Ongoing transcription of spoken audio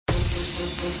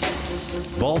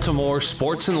Baltimore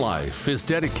Sports and Life is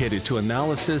dedicated to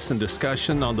analysis and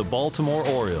discussion on the Baltimore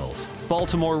Orioles,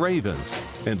 Baltimore Ravens,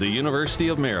 and the University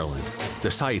of Maryland. The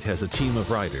site has a team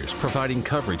of writers providing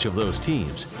coverage of those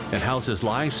teams and houses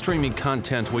live streaming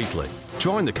content weekly.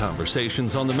 Join the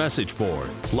conversations on the message board,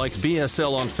 like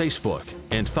BSL on Facebook,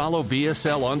 and follow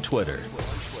BSL on Twitter.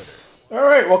 All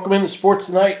right, welcome into Sports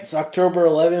Tonight. It's October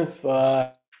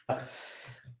 11th.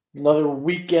 Another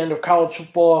weekend of college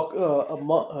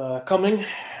football coming.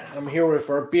 I'm here with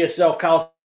our BSL college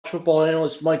football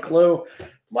analyst, Mike Lowe.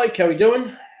 Mike, how are you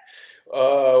doing?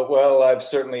 Well, I've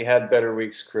certainly had better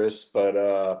weeks, Chris, but,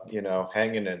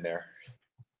 hanging in there.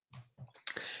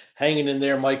 Hanging in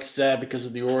there. Mike's sad because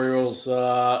of the Orioles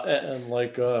and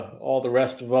like all the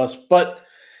rest of us. But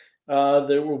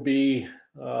there will be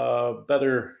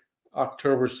better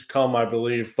Octobers to come, I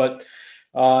believe. But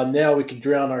now we can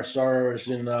drown our sorrows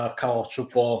in college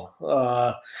football.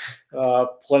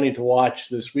 Plenty to watch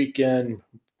this weekend.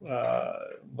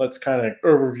 Let's kind of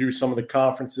overview some of the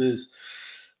conferences.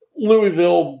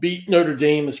 Louisville beat Notre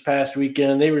Dame this past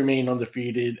weekend, and they remain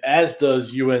undefeated, as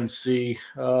does UNC.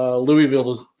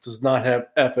 Louisville does not have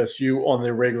FSU on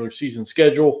their regular season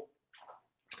schedule.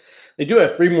 They do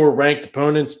have three more ranked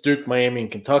opponents, Duke, Miami,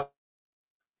 and Kentucky.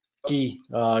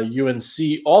 UNC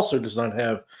also does not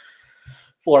have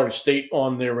Florida State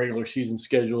on their regular season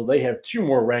schedule. They have two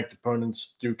more ranked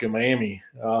opponents, Duke and Miami.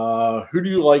 Who do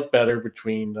you like better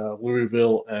between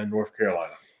Louisville and North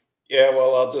Carolina? Yeah,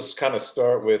 well, I'll just kind of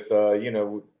start with,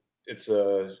 it's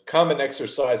a common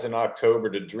exercise in October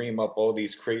to dream up all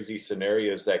these crazy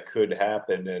scenarios that could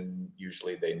happen, and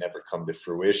usually they never come to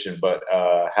fruition. But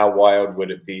how wild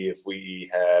would it be if we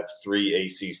have three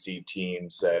ACC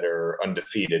teams that are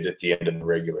undefeated at the end of the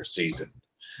regular season?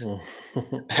 And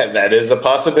that is a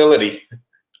possibility.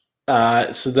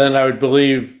 So then I would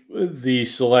believe the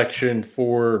selection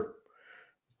for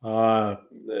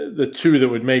the two that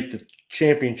would make the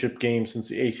championship game, since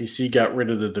the ACC got rid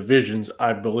of the divisions,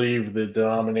 I believe the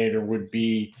denominator would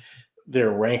be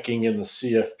their ranking in the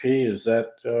CFP. Is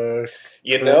that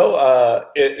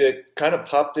it kind of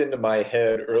popped into my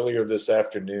head earlier this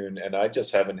afternoon, and I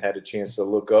just haven't had a chance to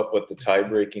look up what the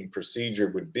tie-breaking procedure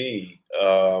would be.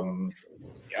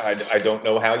 I don't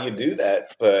know how you do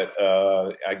that, but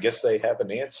I guess they have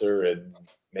an answer, and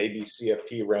maybe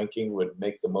CFP ranking would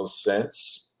make the most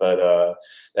sense. But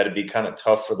that'd be kind of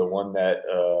tough for the one that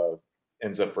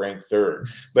ends up ranked third.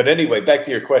 But anyway, back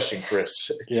to your question,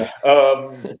 Chris. Yeah.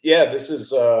 This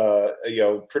is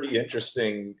pretty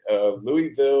interesting.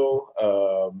 Louisville,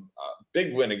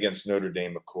 big win against Notre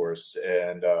Dame, of course,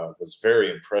 and was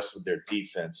very impressed with their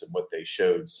defense and what they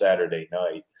showed Saturday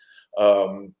night.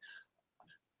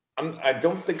 I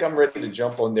don't think I'm ready to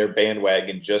jump on their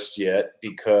bandwagon just yet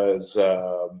because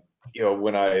when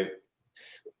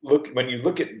you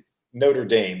look at Notre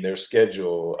Dame, their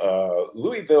schedule,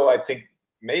 Louisville, I think,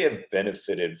 may have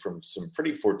benefited from some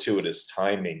pretty fortuitous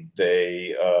timing.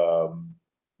 They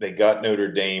got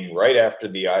Notre Dame right after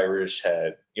the Irish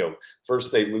had,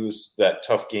 first they lose that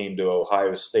tough game to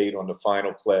Ohio State on the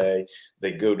final play.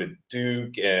 They go to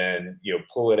Duke and,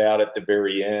 pull it out at the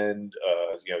very end.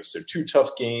 So two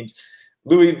tough games.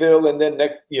 Louisville, and then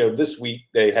this week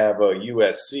they have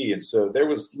USC, and so there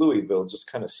was Louisville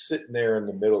just kind of sitting there in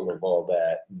the middle of all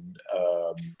that. And,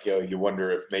 you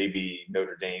wonder if maybe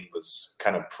Notre Dame was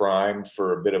kind of primed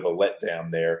for a bit of a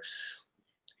letdown there.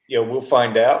 We'll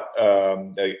find out.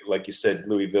 Like you said,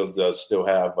 Louisville does still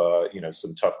have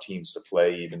some tough teams to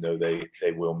play, even though they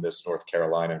will miss North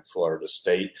Carolina and Florida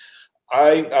State.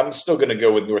 I'm still going to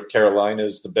go with North Carolina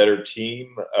as the better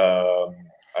team.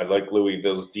 I like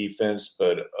Louisville's defense,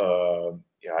 but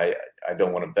I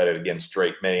don't want to bet it against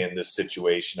Drake May in this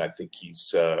situation. I think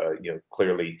he's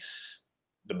clearly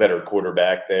the better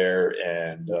quarterback there,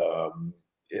 and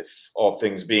if all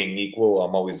things being equal,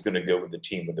 I'm always going to go with the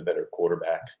team with the better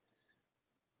quarterback.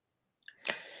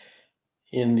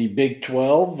 In the Big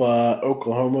 12,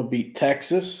 Oklahoma beat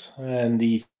Texas, and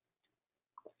the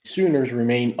Sooners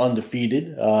remain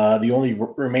undefeated. The only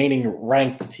remaining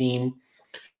ranked team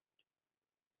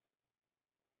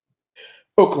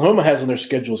Oklahoma has on their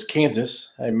schedule is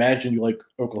Kansas. I imagine you like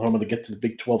Oklahoma to get to the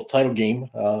Big 12 title game.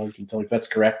 You can tell me if that's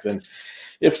correct. And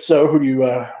if so, who do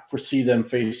you foresee them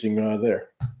facing there?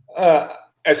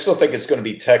 I still think it's going to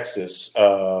be Texas.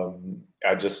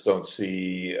 I just don't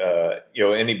see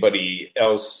anybody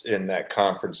else in that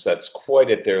conference that's quite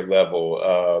at their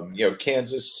level.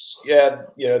 Kansas,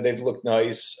 they've looked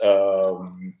nice.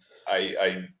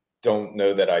 I don't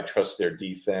know that I trust their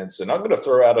defense, and I'm going to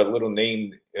throw out a little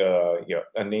name,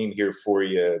 a name here for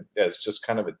you as just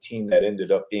kind of a team that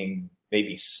ended up being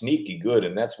maybe sneaky good,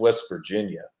 and that's West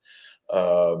Virginia.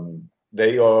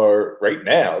 They are right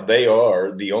now. They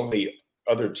are the only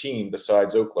other team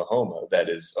besides Oklahoma that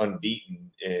is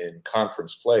unbeaten in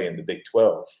conference play in the Big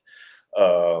 12.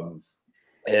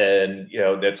 And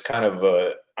that's kind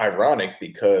of ironic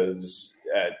because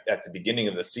at the beginning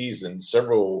of the season,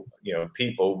 several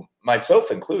people,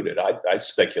 myself included, I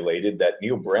speculated that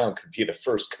Neil Brown could be the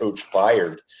first coach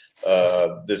fired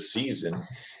this season.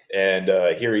 And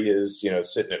here he is,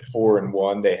 sitting at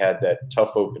 4-1. They had that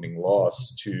tough opening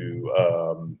loss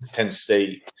to Penn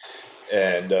State.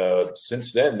 And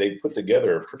since then, they put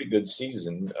together a pretty good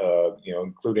season,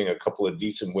 including a couple of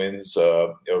decent wins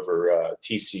over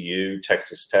TCU,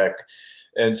 Texas Tech.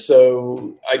 And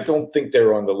so I don't think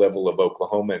they're on the level of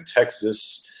Oklahoma and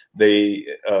Texas.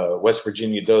 West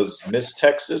Virginia does miss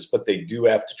Texas, but they do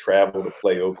have to travel to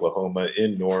play Oklahoma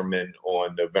in Norman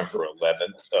on November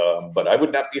 11th. But I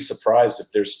would not be surprised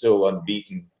if they're still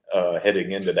unbeaten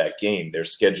heading into that game. Their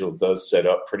schedule does set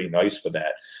up pretty nice for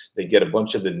that. They get a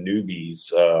bunch of the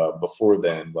newbies before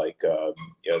then, like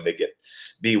they get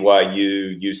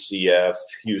BYU, UCF,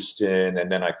 Houston, and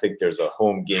then I think there's a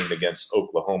home game against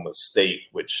Oklahoma State,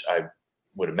 which I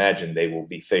would imagine they will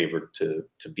be favored to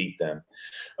beat them.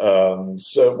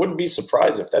 So wouldn't be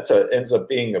surprised if that ends up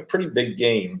being a pretty big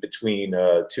game between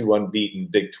two unbeaten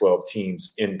Big 12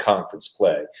 teams in conference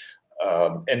play.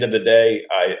 End of the day,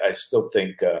 I still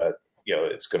think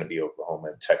it's going to be Oklahoma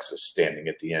and Texas standing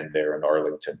at the end there in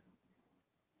Arlington.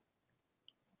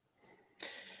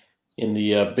 In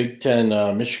the Big Ten,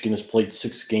 Michigan has played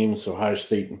 6 games. Ohio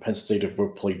State and Penn State have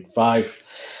both played 5.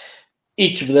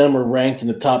 Each of them are ranked in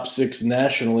the top 6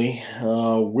 nationally.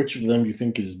 Which of them do you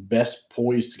think is best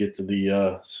poised to get to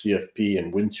the CFP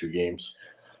and win 2 games?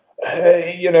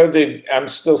 I'm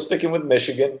still sticking with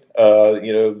Michigan.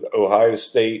 Ohio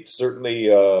State certainly.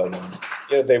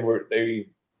 They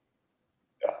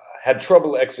had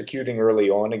trouble executing early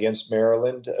on against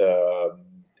Maryland,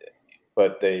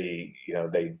 but they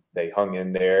hung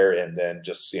in there and then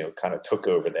just kind of took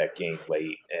over that game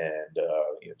late and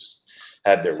just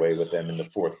had their way with them in the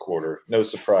fourth quarter. No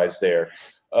surprise there.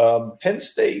 Penn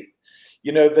State,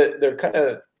 they're kind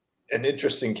of an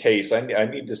interesting case. I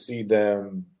need to see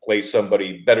them play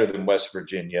somebody better than West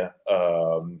Virginia.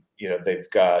 They've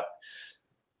got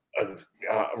a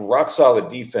rock solid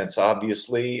defense,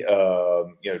 obviously.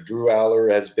 Drew Aller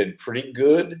has been pretty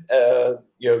good,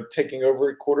 taking over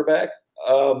at quarterback.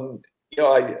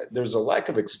 There's a lack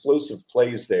of explosive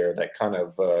plays there that kind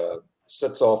of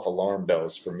sets off alarm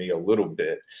bells for me a little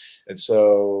bit. And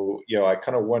so, I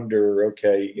kind of wonder,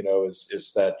 okay,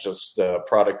 is that just a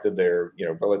product of their,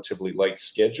 relatively light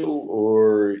schedule,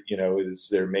 or, is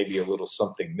there maybe a little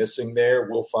something missing there?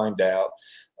 We'll find out.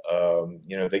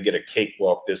 They get a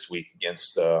cakewalk this week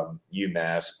against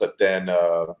UMass, but then,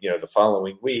 the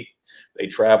following week they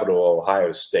travel to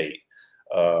Ohio State.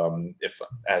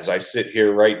 As I sit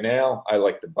here right now, I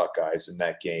like the Buckeyes in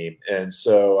that game. And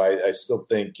so I still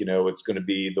think, it's going to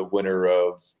be the winner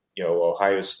of,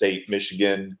 Ohio State,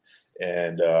 Michigan.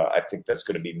 And I think that's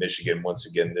going to be Michigan once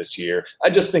again this year. I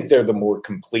just think they're the more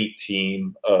complete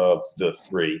team of the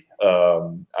 3.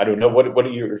 I don't know. What are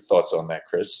your thoughts on that,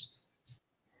 Chris?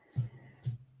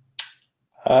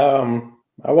 I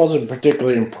wasn't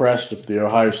particularly impressed with the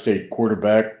Ohio State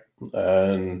quarterback,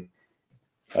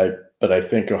 but I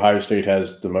think Ohio State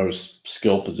has the most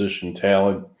skill position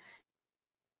talent.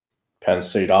 Penn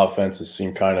State offenses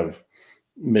seem kind of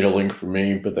middling for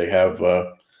me, but they have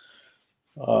a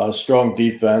strong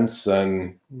defense,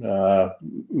 and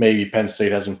maybe Penn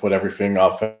State hasn't put everything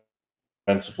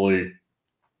offensively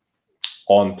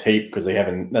on tape because they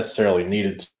haven't necessarily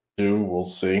needed to. We'll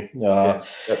see.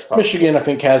 Michigan, I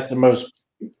think, has the most.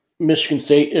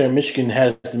 Michigan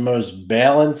has the most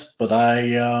balance, but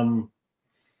I'm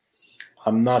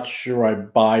not sure I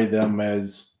buy them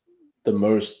as the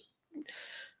most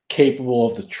capable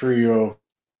of the trio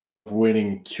of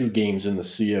winning 2 games in the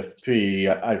CFP.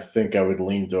 I think I would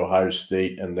lean to Ohio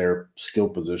State and their skill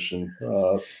position.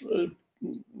 I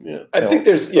think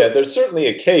there's certainly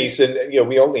a case, and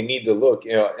we only need to look.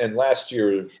 And last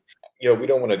year, we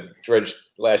don't want to dredge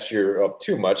last year up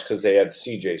too much because they had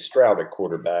C.J. Stroud at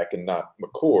quarterback and not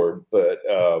McCord, but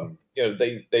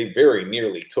they very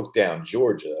nearly took down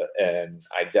Georgia, and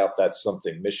I doubt that's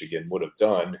something Michigan would have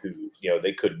done. Who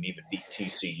they couldn't even beat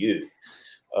TCU.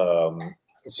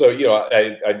 So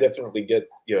I definitely get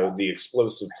the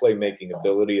explosive playmaking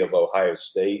ability of Ohio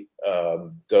State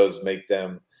does make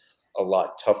them a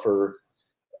lot tougher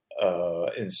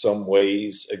in some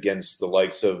ways against the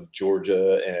likes of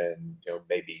Georgia and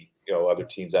maybe other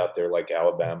teams out there like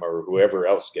Alabama or whoever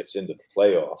else gets into the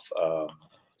playoff.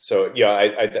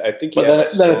 I think. But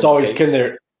then it's always case.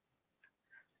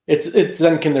 It's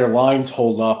then can their lines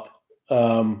hold up?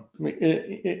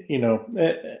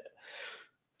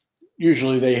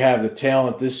 Usually they have the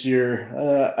talent this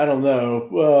year. I don't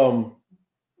know.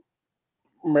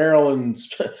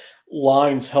 Maryland's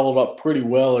lines held up pretty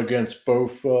well against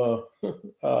both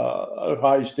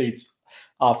Ohio State's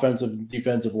offensive and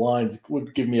defensive lines. It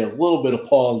would give me a little bit of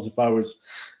pause if I was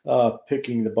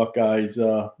picking the Buckeyes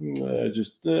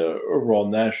just overall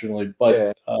nationally.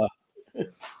 But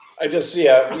I think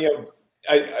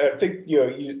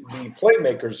the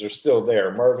playmakers are still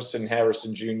there. Marvin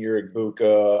Harrison Jr.,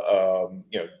 Igbuka,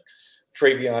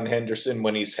 Travion Henderson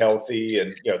when he's healthy,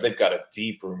 and they've got a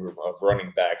deep room of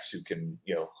running backs who can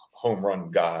home run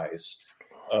guys.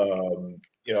 I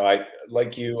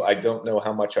don't know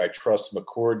how much I trust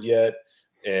McCord yet,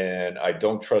 and I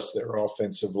don't trust their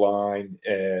offensive line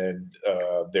and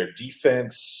their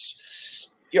defense.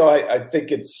 I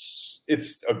think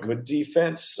it's a good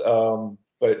defense,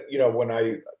 but when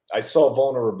I saw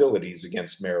vulnerabilities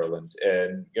against Maryland,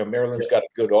 and Maryland's got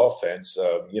a good offense,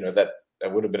 that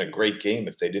would have been a great game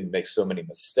if they didn't make so many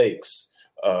mistakes.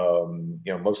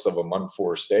 Most of them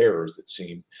unforced errors, it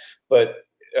seemed. But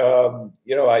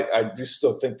I do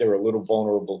still think they're a little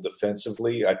vulnerable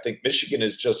defensively. I think Michigan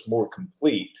is just more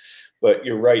complete. But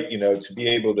you're right. To be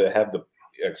able to have the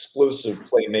explosive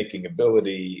playmaking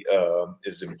ability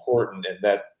is important, and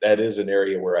that is an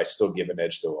area where I still give an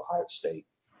edge to Ohio State.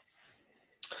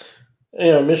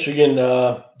 Michigan,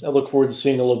 I look forward to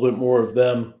seeing a little bit more of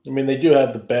them. I mean, they do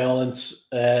have the balance,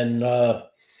 and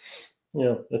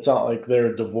it's not like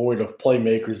they're devoid of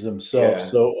playmakers themselves. Yeah.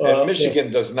 So and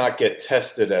Michigan does not get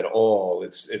tested at all.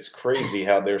 It's crazy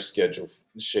how their schedule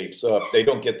shapes up. They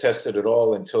don't get tested at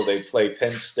all until they play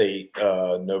Penn State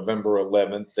November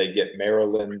 11th. They get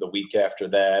Maryland the week after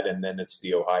that, and then it's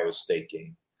the Ohio State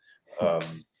game.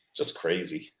 Just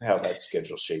crazy how that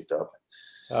schedule shaped up.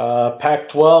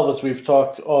 Pac-12, as we've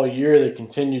talked all year, they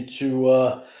continue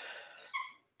to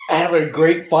have a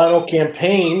great final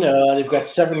campaign. They've got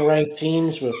 7 ranked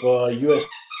teams with USC,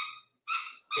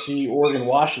 Oregon,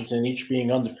 Washington, each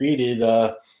being undefeated.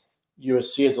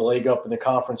 USC has a leg up in the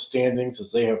conference standings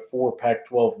as they have 4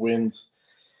 Pac-12 wins.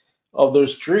 Of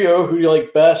those trio, who do you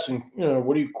like best, and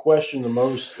what do you question the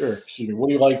most? Or excuse me, what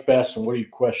do you like best, and what do you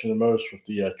question the most with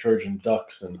the Trojan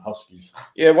Ducks and Huskies?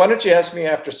 Yeah, why don't you ask me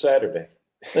after Saturday?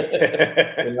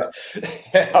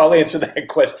 I'll answer that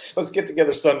question. Let's get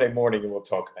together Sunday morning and we'll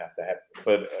talk about that.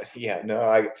 But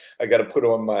I got to put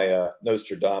on my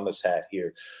Nostradamus hat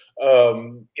here.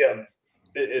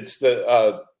 It's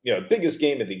the biggest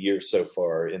game of the year so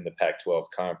far in the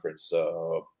Pac-12 conference.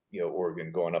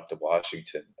 Oregon going up to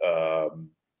Washington.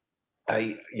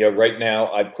 Right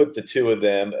now I put the 2 of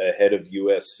them ahead of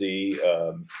USC.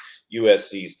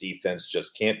 USC's defense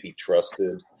just can't be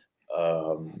trusted.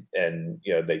 And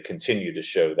they continue to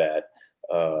show that.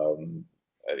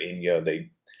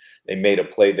 They made a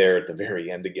play there at the very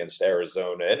end against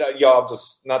Arizona, and y'all,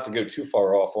 just not to go too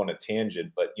far off on a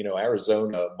tangent, but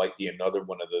Arizona might be another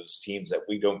one of those teams that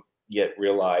we don't yet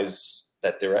realize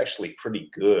that they're actually pretty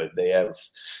good. They have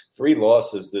 3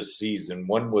 losses this season.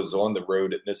 One was on the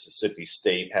road at Mississippi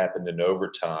State, happened in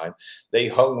overtime. They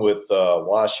hung with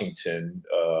Washington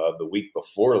the week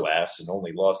before last and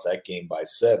only lost that game by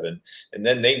 7. And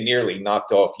then they nearly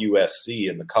knocked off USC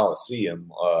in the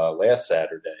Coliseum last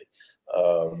Saturday.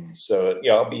 So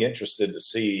I'll be interested to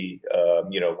see,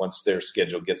 once their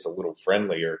schedule gets a little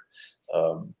friendlier,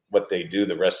 what they do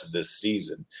the rest of this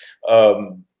season.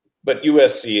 But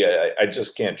USC, I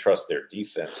just can't trust their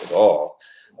defense at all.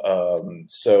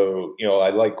 So I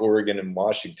like Oregon and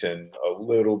Washington a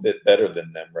little bit better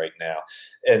than them right now.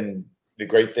 And the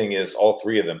great thing is all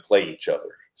 3 of them play each other.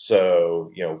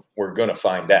 So, we're going to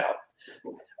find out.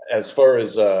 As far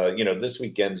as, this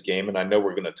weekend's game, and I know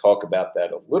we're going to talk about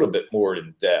that a little bit more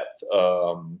in depth.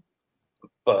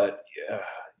 But,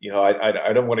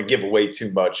 I don't want to give away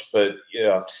too much, but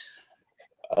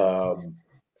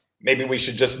maybe we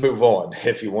should just move on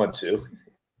if you want to.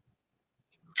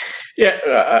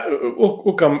 Yeah,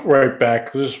 we'll come right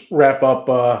back. We'll just wrap up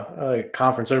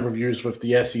conference overviews with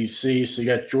the SEC. So you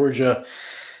got Georgia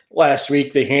last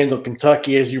week. They handled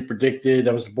Kentucky as you predicted.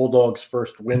 That was the Bulldogs'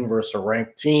 first win versus a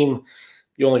ranked team.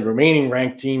 The only remaining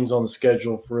ranked teams on the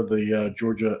schedule for the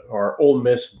Georgia are Ole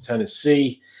Miss and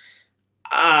Tennessee.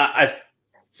 I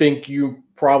think you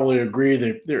probably agree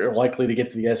that they're likely to get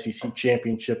to the SEC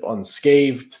championship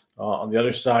unscathed. On the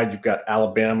other side, you've got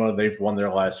Alabama. They've won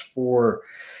their last 4.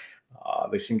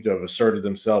 They seem to have asserted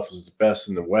themselves as the best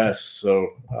in the West. So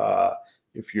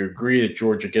if you agree that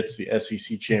Georgia gets the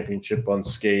SEC championship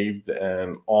unscathed,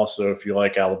 and also if you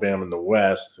like Alabama in the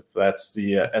West, if that's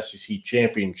the SEC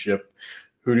championship,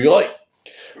 Who do you like?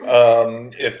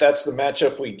 If that's the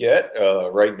matchup we get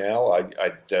right now,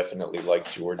 I definitely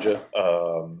like Georgia.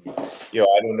 I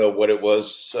don't know what it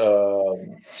was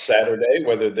Saturday,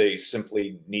 whether they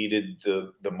simply needed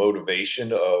the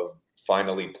motivation of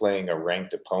finally playing a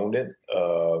ranked opponent.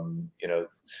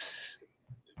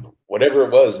 Whatever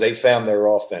it was, they found their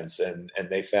offense and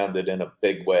they found it in a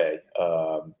big way.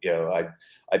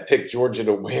 I picked Georgia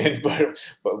to win, but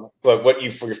what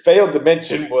you failed to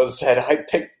mention was that I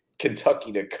picked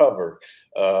Kentucky to cover.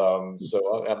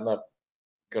 So I'm not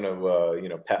going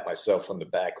to pat myself on the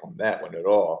back on that one at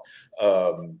all.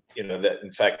 That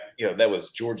in fact that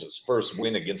was Georgia's first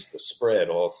win against the spread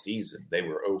all season. They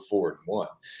were 0-4-1.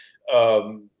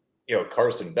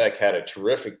 Carson Beck had a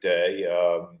terrific day.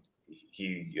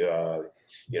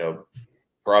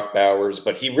 Brock Bowers,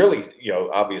 but he really,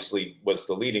 obviously was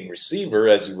the leading receiver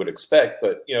as you would expect,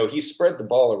 but, he spread the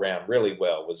ball around really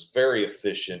well, was very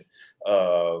efficient.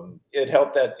 It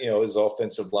helped that, his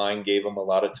offensive line gave him a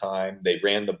lot of time. They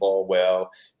ran the ball well,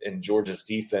 and Georgia's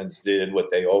defense did what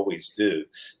they always do.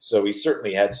 So he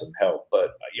certainly had some help,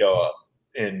 but,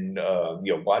 in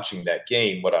watching that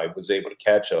game, what I was able to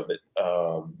catch of it,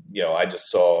 I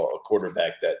just saw a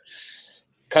quarterback that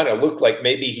kind of looked like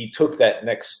maybe he took that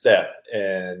next step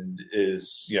and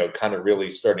is, kind of really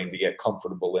starting to get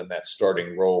comfortable in that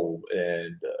starting role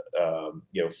and,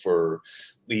 for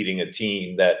leading a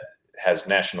team that has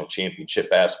national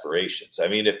championship aspirations. I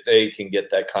mean, if they can get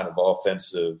that kind of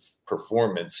offensive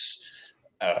performance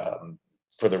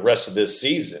for the rest of this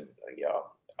season,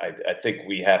 I think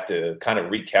we have to kind of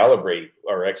recalibrate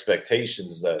our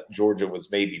expectations that Georgia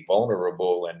was maybe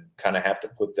vulnerable and kind of have to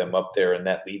put them up there in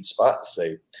that lead spot and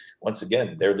say, once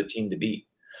again, they're the team to beat.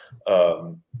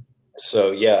 I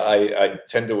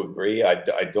tend to agree. I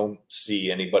don't see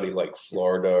anybody like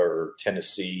Florida or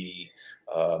Tennessee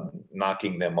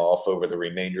knocking them off over the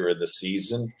remainder of the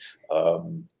season.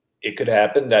 It could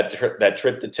happen. That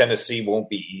trip to Tennessee won't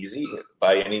be easy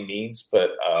by any means,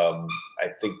 but I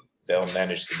think they'll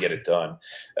manage to get it done.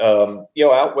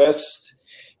 Out west,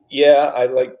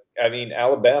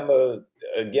 Alabama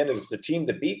again is the team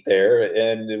to beat there,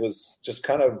 and it was just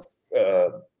kind of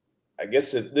I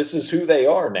guess this is who they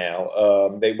are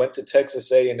now. They went to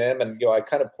Texas A&M, and I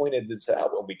kind of pointed this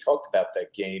out when we talked about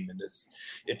that game, and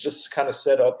it just kind of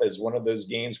set up as one of those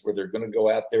games where they're going to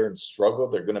go out there and struggle.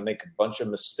 They're going to make a bunch of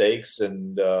mistakes,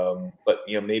 and but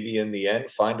maybe in the end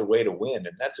find a way to win,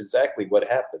 and that's exactly what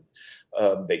happened.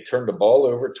 They turned the ball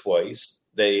over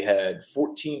twice. They had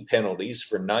 14 penalties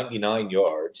for 99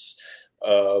 yards,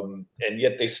 and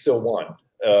yet they still won.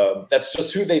 That's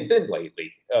just who they've been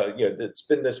lately. It's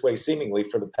been this way seemingly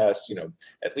for the past,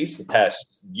 at least the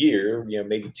past year,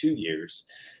 maybe 2 years.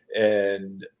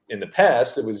 And in the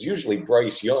past, it was usually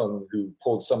Bryce Young who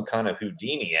pulled some kind of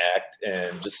Houdini act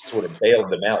and just sort of bailed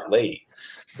them out late.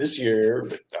 This year,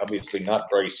 obviously not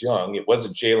Bryce Young. It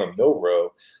wasn't Jalen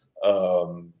Milroe.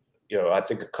 I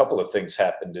think a couple of things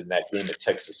happened in that game at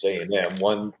Texas A&M.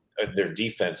 One, their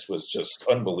defense was just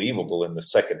unbelievable in the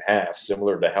second half,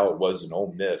 similar to how it was in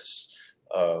Ole Miss.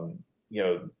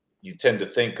 You tend to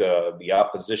think the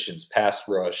opposition's pass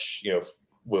rush,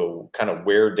 will kind of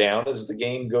wear down as the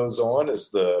game goes on, as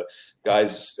the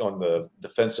guys on the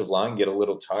defensive line get a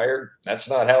little tired. That's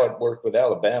not how it worked with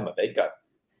Alabama.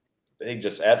 They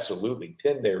just absolutely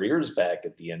pinned their ears back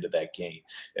at the end of that game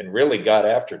and really got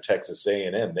after Texas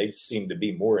A&M. They seemed to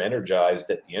be more energized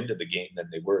at the end of the game than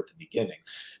they were at the beginning.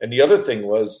 And the other thing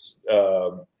was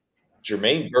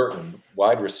Jermaine Burton,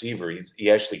 wide receiver,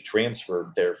 he actually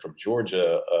transferred there from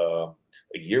Georgia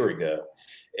a year ago.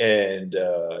 And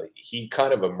he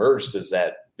kind of emerged as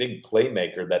that big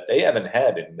playmaker that they haven't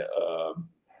had in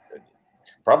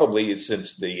probably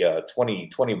since the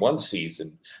 2021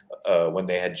 season when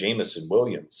they had Jamison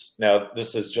Williams. Now,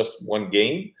 this is just one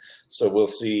game, so we'll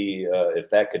see if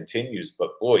that continues.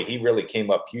 But, boy, he really came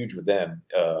up huge with them.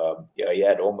 He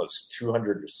had almost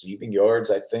 200 receiving yards,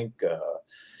 I think.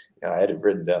 I had it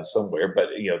written down somewhere. But,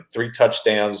 3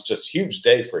 touchdowns, just huge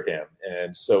day for him.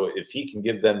 And so if he can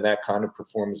give them that kind of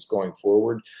performance going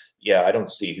forward, I don't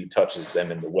see who touches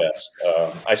them in the West.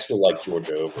 I still like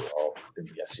Georgia overall in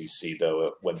the SEC,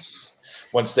 though,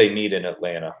 once they meet in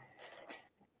Atlanta.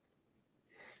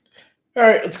 All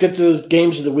right, let's get to those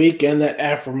games of the week and that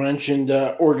aforementioned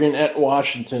Oregon at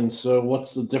Washington. So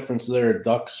what's the difference there,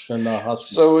 Ducks and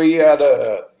Huskies? So we had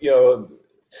a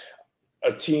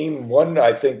team, one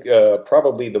I think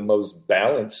probably the most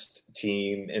balanced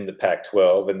team in the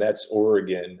Pac-12, and that's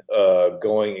Oregon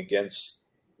going against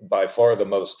by far the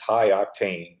most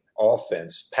high-octane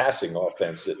offense, passing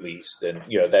offense at least, and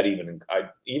that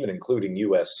even including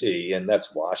USC, and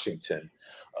that's Washington.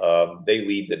 They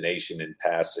lead the nation in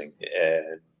passing,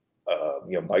 and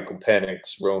Michael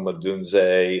Penix, Rome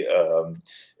Odunze,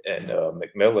 and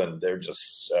McMillan, they're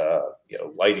just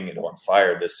lighting it on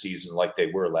fire this season like they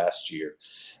were last year.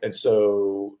 And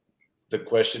so the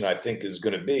question I think is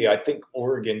going to be, I think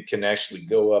Oregon can actually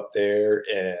go up there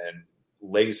and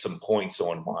lay some points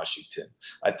on Washington.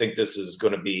 I think this is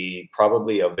going to be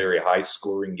probably a very high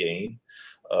scoring game.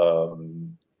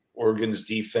 Oregon's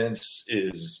defense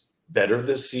is better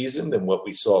this season than what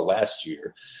we saw last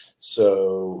year.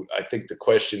 So I think the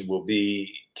question will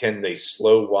be, can they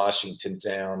slow Washington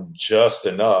down just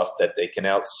enough that they can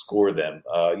outscore them?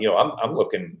 I'm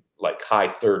looking like high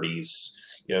 30s,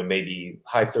 maybe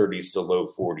high 30s to low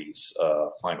 40s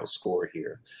final score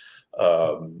here.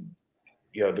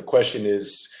 The question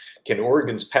is, can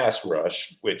Oregon's pass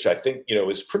rush, which I think,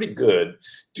 is pretty good,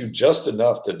 do just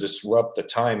enough to disrupt the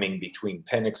timing between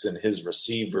Penix and his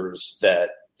receivers that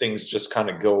things just kind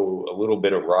of go a little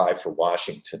bit awry for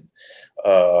Washington?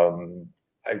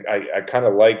 I kind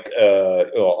of like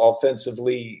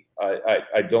offensively.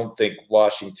 I don't think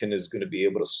Washington is going to be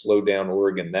able to slow down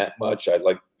Oregon that much. I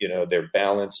like, their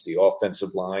balance. The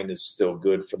offensive line is still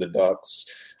good for the Ducks.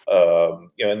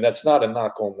 And that's not a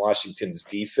knock on Washington's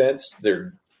defense.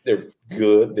 They're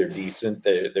good. They're decent.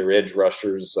 Their edge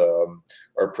rushers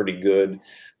are pretty good,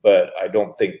 but I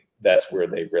don't think that's where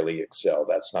they really excel.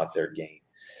 That's not their game.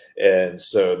 And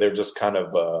so they're just kind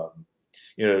of,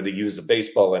 to use a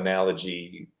baseball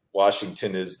analogy,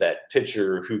 Washington is that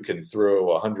pitcher who can throw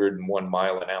 101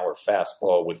 mile an hour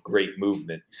fastball with great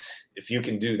movement. If you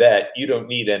can do that, you don't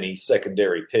need any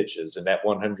secondary pitches. And that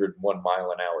 101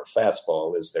 mile an hour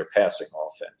fastball is their passing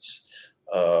offense.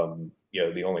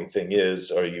 The only thing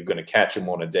is, are you going to catch them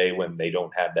on a day when they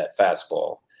don't have that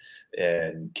fastball?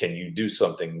 And can you do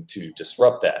something to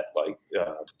disrupt that? Like,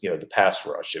 the pass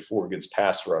rush. If Oregon's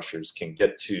pass rushers can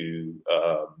get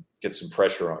some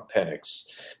pressure on Penix,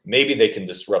 maybe they can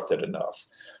disrupt it enough.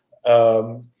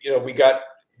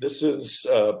 This is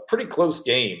a pretty close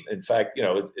game. In fact,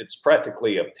 it's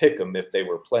practically a pick 'em if they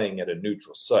were playing at a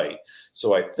neutral site.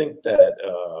 So I think that,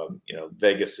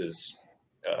 Vegas is,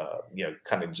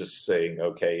 kind of just saying,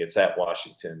 okay, it's at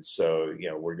Washington, so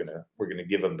we're gonna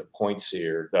give them the points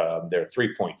here. They're a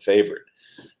 3-point favorite.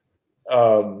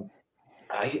 A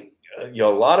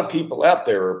lot of people out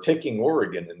there are picking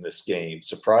Oregon in this game,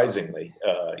 surprisingly.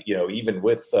 Even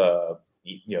with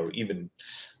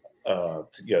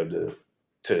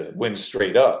to win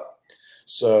straight up.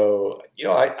 So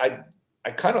I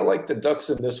kind of like the Ducks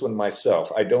in this one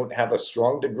myself. I don't have a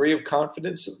strong degree of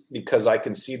confidence because I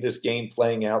can see this game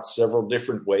playing out several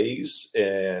different ways.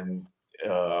 And,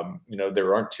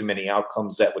 there aren't too many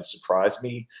outcomes that would surprise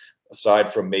me,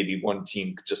 aside from maybe one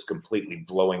team just completely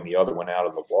blowing the other one out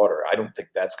of the water. I don't think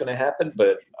that's going to happen,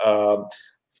 but I'm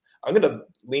going to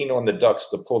lean on the Ducks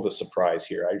to pull the surprise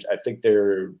here. I think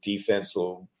their defense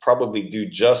will probably do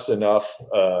just enough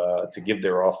to give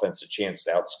their offense a chance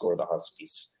to outscore the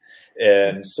Huskies.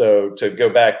 And so to go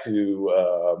back to,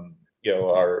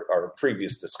 our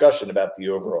previous discussion about the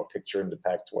overall picture in the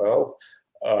Pac-12,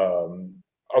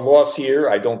 a loss here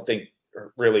I don't think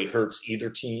really hurts either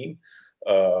team.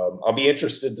 I'll be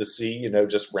interested to see,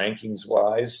 just rankings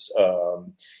wise,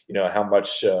 how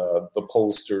much the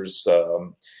pollsters,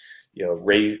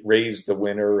 raise the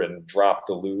winner and drop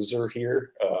the loser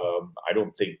here. I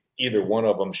don't think either one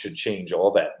of them should change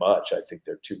all that much. I think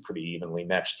they're two pretty evenly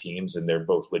matched teams, and they're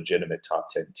both legitimate top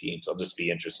 10 teams. I'll just be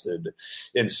interested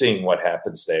in seeing what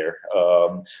happens there.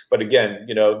 But again,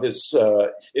 this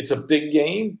it's a big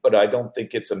game, but I don't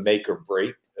think it's a make or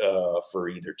break for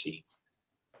either team.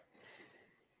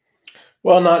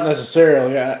 Well, not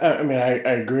necessarily. I mean, I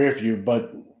agree with you,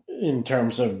 but in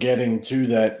terms of getting to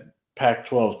that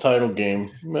Pac-12 title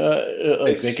game,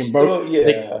 they can both.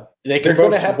 Yeah, they can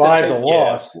both survive the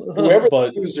loss. Whoever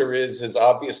the loser is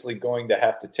obviously going to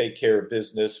have to take care of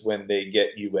business when they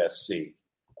get USC.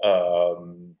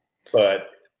 But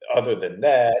other than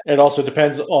that, it also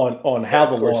depends on how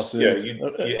the loss is.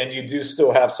 And you do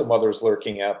still have some others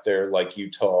lurking out there, like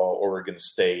Utah, Oregon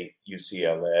State,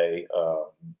 UCLA.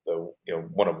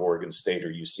 One of Oregon State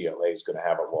or UCLA is going to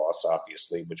have a loss,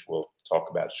 obviously, which we'll talk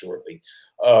about shortly.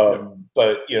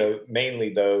 But mainly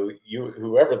though,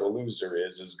 whoever the loser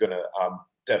is going to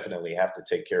definitely have to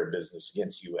take care of business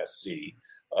against USC.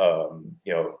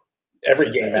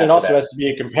 Every game, and it also has to be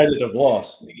a competitive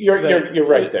loss. You're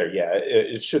right there. Yeah,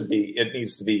 it should be. It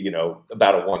needs to be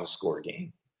about a 1-score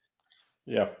game.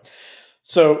 Yeah.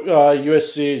 So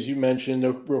USC, as you mentioned, no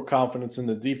real confidence in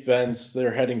the defense.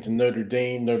 They're heading to Notre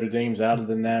Dame. Notre Dame's out of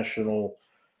the national,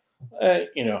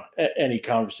 any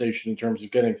conversation in terms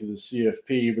of getting to the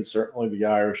CFP, but certainly the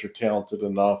Irish are talented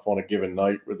enough on a given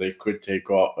night where they could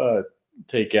take out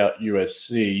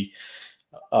USC.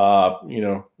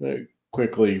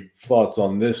 Quickly thoughts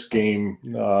on this game.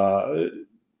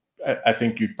 I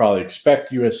think you'd probably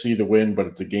expect USC to win, but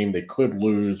it's a game they could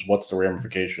lose. What's the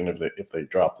ramification if they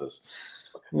drop this?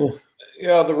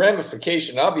 Yeah, the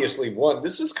ramification, obviously, one,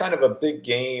 this is kind of a big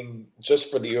game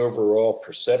just for the overall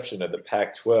perception of the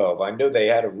Pac-12. I know they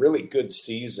had a really good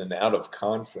season out of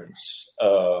conference.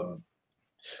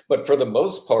 But for the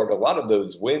most part, a lot of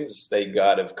those wins they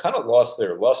got have kind of lost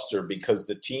their luster because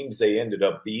the teams they ended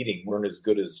up beating weren't as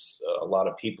good as a lot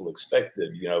of people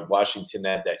expected. Washington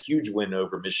had that huge win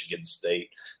over Michigan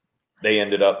State. They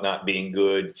ended up not being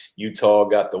good. Utah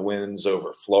got the wins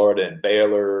over Florida and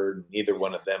Baylor. Neither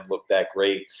one of them looked that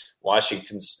great.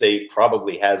 Washington State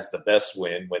probably has the best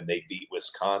win when they beat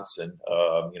Wisconsin.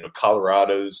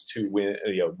 Colorado's two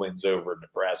wins over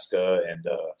Nebraska and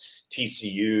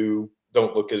TCU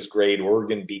don't look as great.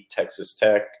 Oregon beat Texas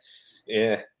Tech.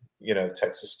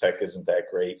 Texas Tech isn't that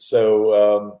great.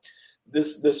 So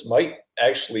this might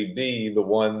actually be the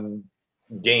one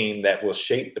game that will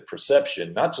shape the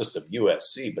perception, not just of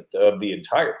USC, but of the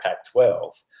entire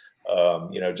Pac-12.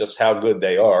 Just how good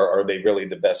they are. Are they really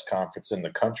the best conference in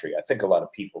the country? I think a lot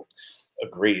of people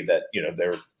agree that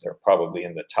they're probably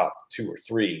in the top 2 or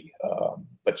 3.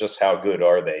 But just how good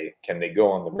are they? Can they go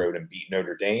on the road and beat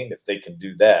Notre Dame? If they can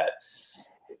do that,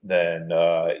 then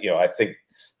I think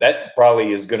that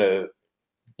probably is going to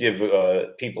give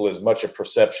people as much a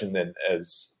perception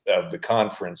as of the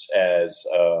conference as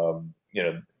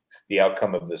the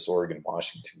outcome of this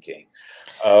Oregon-Washington game.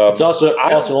 It's also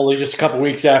only just a couple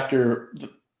weeks after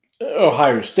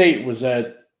Ohio State was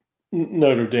at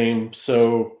Notre Dame,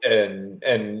 so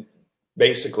and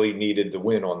basically needed the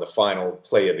win on the final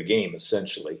play of the game,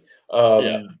 essentially.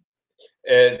 And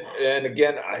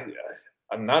again,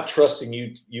 I'm not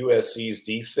trusting USC's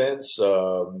defense.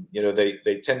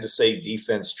 They tend to say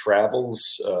defense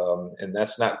travels, and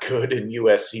that's not good in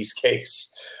USC's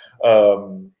case.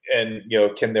 Can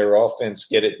their offense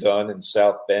get it done in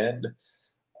South Bend?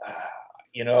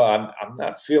 I'm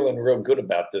not feeling real good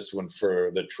about this one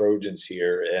for the Trojans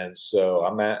here, and so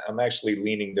I'm actually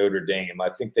leaning Notre Dame. I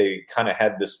think they kind of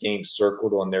had this game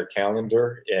circled on their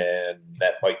calendar, and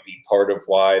that might be part of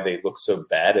why they look so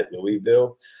bad at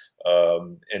Louisville.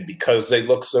 And because they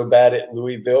look so bad at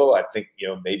Louisville, I think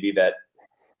maybe that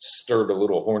stirred a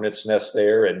little hornet's nest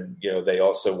there, and they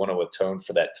also want to atone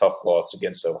for that tough loss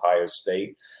against Ohio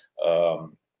State.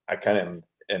 I kind of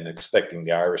am expecting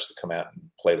the Irish to come out and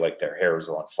play like their hair is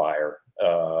on fire,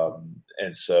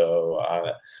 and so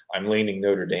I'm leaning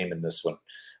Notre Dame in this one.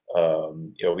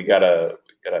 We got a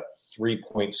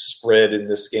 3-point spread in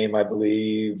this game, I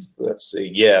believe. Let's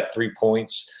see, 3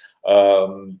 points.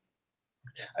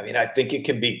 I think it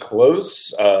can be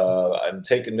close. I'm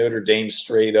taking Notre Dame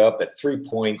straight up at 3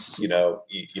 points. You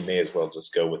may as well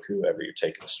just go with whoever you're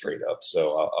taking straight up.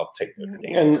 So I'll take Notre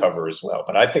Dame and cover as well.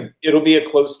 But I think it'll be a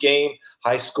close game,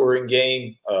 high-scoring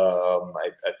game.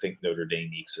 I think Notre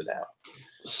Dame ekes it out.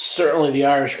 Certainly, the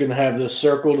Irish are going to have this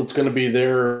circled. It's going to be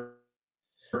their.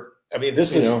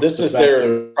 This is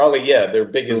their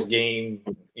biggest game.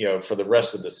 For the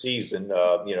rest of the season.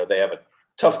 They have a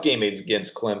tough game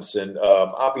against Clemson.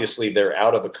 Obviously, they're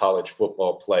out of the college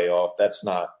football playoff. That's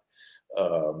not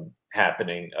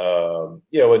happening. A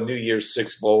New Year's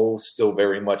Six Bowl still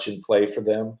very much in play for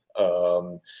them,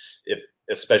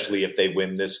 especially if they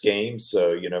win this game.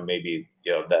 So, maybe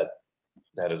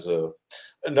that is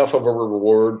enough of a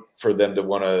reward for them to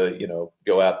want to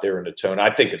go out there and atone.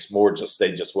 I think it's more just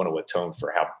they just want to atone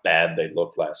for how bad they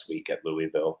looked last week at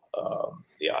Louisville.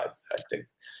 I think.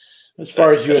 As far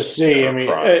as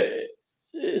USC,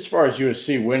 as far as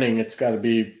USC winning, it's got to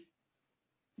be,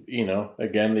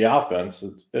 again, the offense.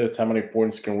 It's how many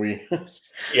points can we?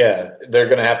 Yeah, they're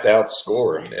going to have to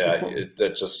outscore them.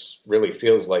 That just really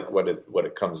feels like what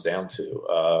it comes down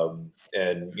to.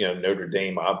 And Notre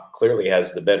Dame clearly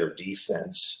has the better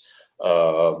defense.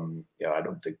 I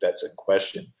don't think that's in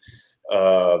question.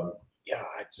 I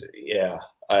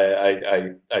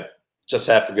just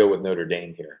have to go with Notre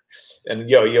Dame here. And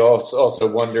you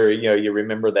also wonder, you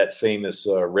remember that famous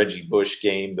Reggie Bush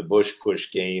game, the Bush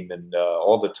push game, and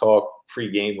all the talk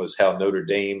pregame was how Notre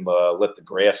Dame let the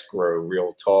grass grow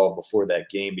real tall before that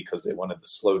game because they wanted to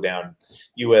slow down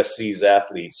USC's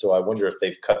athletes. So I wonder if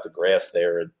they've cut the grass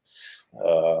there at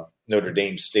Notre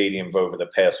Dame Stadium over the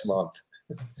past month.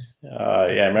 Yeah,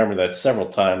 I remember that several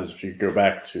times. If you go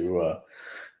back to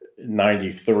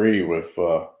 '93 with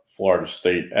Florida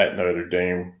State at Notre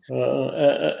Dame,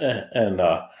 and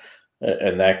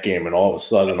that game, and all of a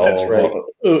sudden, That's right.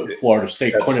 Florida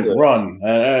State That's couldn't run.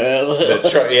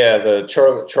 the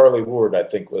Charlie Ward, I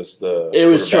think, was the It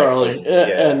was quarterback. Charlie,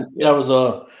 and that was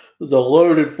a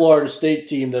loaded Florida State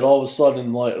team that all of a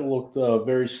sudden looked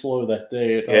very slow that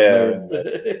day.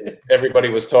 Everybody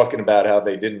was talking about how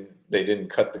they didn't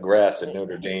cut the grass at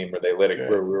Notre Dame, or they let it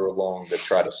grow real long to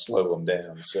try to slow them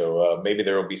down. So maybe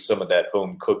there will be some of that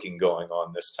home cooking going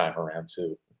on this time around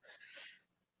too.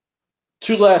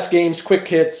 Two last games, quick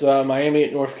hits. Miami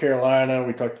at North Carolina.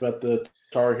 We talked about the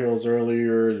Tar Heels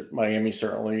earlier. Miami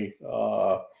certainly.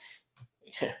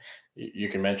 You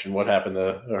can mention what happened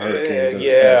to the Hurricanes.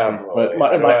 But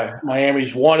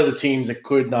Miami's one of the teams that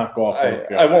could knock off.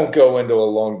 I won't go into a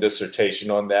long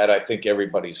dissertation on that. I think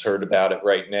everybody's heard about it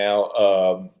right now.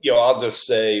 I'll just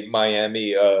say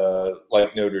Miami,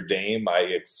 like Notre Dame,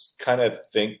 I kind of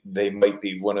think they might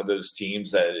be one of those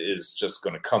teams that is just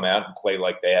going to come out and play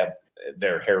like they have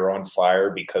their hair on fire,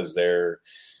 because they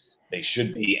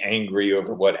should be angry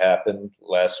over what happened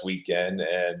last weekend,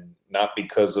 and not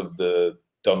because of the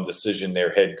dumb decision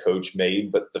their head coach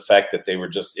made, but the fact that they were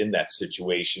just in that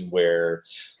situation where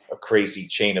a crazy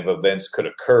chain of events could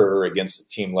occur against a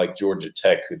team like Georgia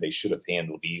Tech, who they should have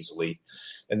handled easily.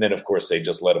 And then, of course, they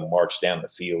just let them march down the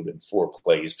field in 4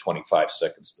 plays, 25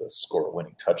 seconds to score a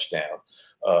winning touchdown.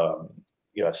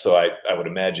 So I would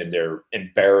imagine they're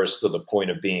embarrassed to the point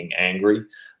of being angry.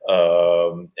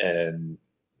 And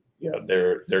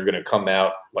they're going to come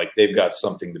out like they've got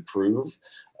something to prove.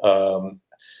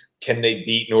 Can they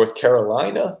beat North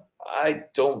Carolina? I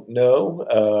don't know.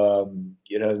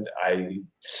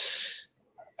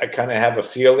 I kind of have a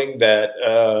feeling that,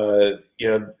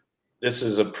 this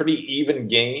is a pretty even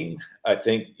game. I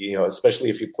think, especially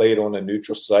if you play it on a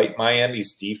neutral site.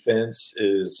 Miami's defense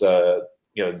is,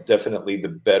 definitely the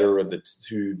better of the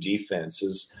two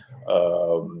defenses.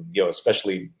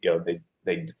 Especially,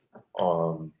 they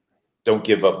don't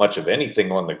give up much of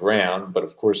anything on the ground. But,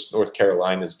 of course, North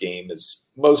Carolina's game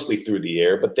is mostly through the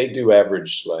air, but they do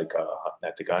average I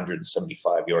think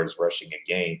 175 yards rushing a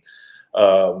game.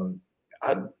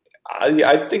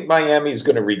 I think Miami's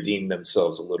going to redeem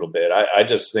themselves a little bit. I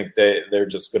just think they're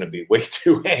just going to be way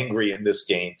too angry in this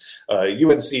game.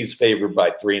 UNC's favored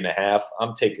by 3.5.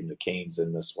 I'm taking the Canes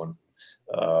in this one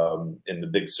in the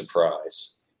big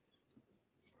surprise.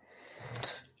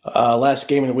 Last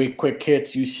game of the week, quick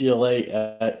hits, UCLA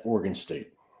at Oregon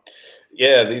State.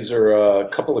 Yeah, these are a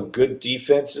couple of good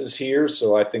defenses here,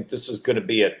 so I think this is going to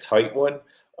be a tight one.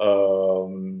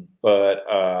 But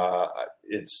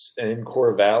it's in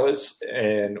Corvallis,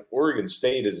 and Oregon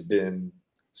State has been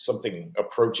something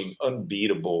approaching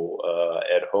unbeatable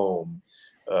at home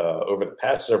over the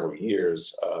past several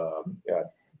years.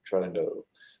 Trying to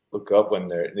look up when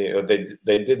they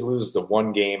did lose the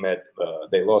one game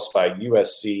they lost by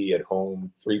USC at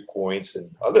home 3 points, and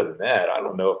other than that, I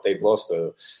don't know if they've lost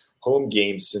a home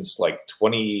game since like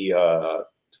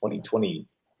 2020.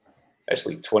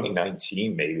 Actually,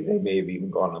 2019, maybe. They may have even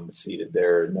gone undefeated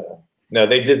there. No,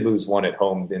 they did lose one at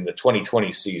home in the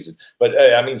 2020 season. But,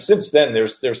 since then,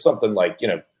 there's something like,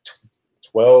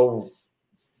 12,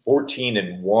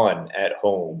 14-1 at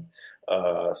home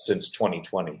since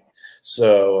 2020.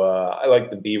 So I like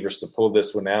the Beavers to pull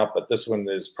this one out. But this one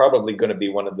is probably going to be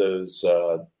one of those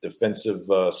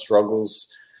defensive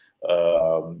struggles.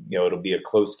 It'll be a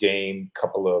close game,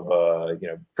 couple of,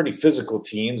 pretty physical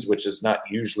teams, which is not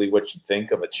usually what you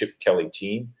think of a Chip Kelly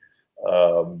team.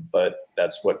 But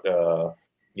that's what,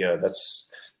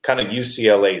 that's kind of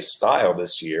UCLA's style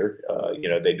this year.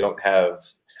 They don't have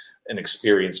an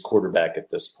experienced quarterback at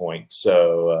this point.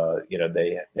 So,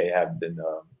 they have been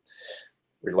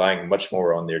relying much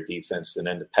more on their defense than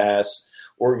in the past.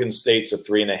 Oregon State's a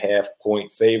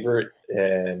 3.5-point favorite.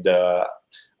 And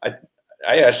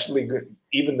I actually,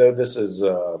 even though this is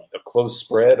a close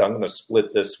spread, I'm going to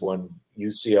split this one.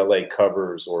 UCLA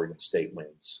covers, Oregon State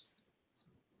wins.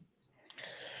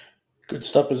 Good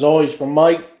stuff as always from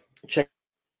Mike. Check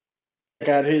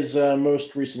out his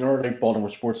most recent article,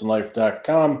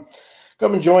 BaltimoreSportsAndLife.com.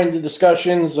 Come and join the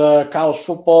discussions, college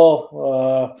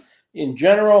football in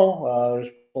general. There's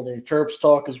plenty of Terps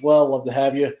talk as well. Love to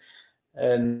have you.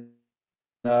 And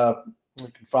you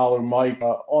can follow Mike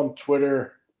on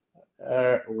Twitter.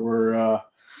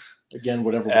 Again,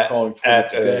 whatever we're calling Twitter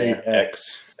today.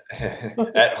 X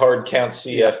at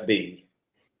HardCountCFB.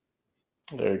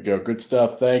 There you go. Good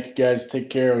stuff. Thank you, guys. Take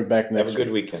care. We'll be back next week. Have a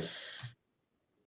good weekend.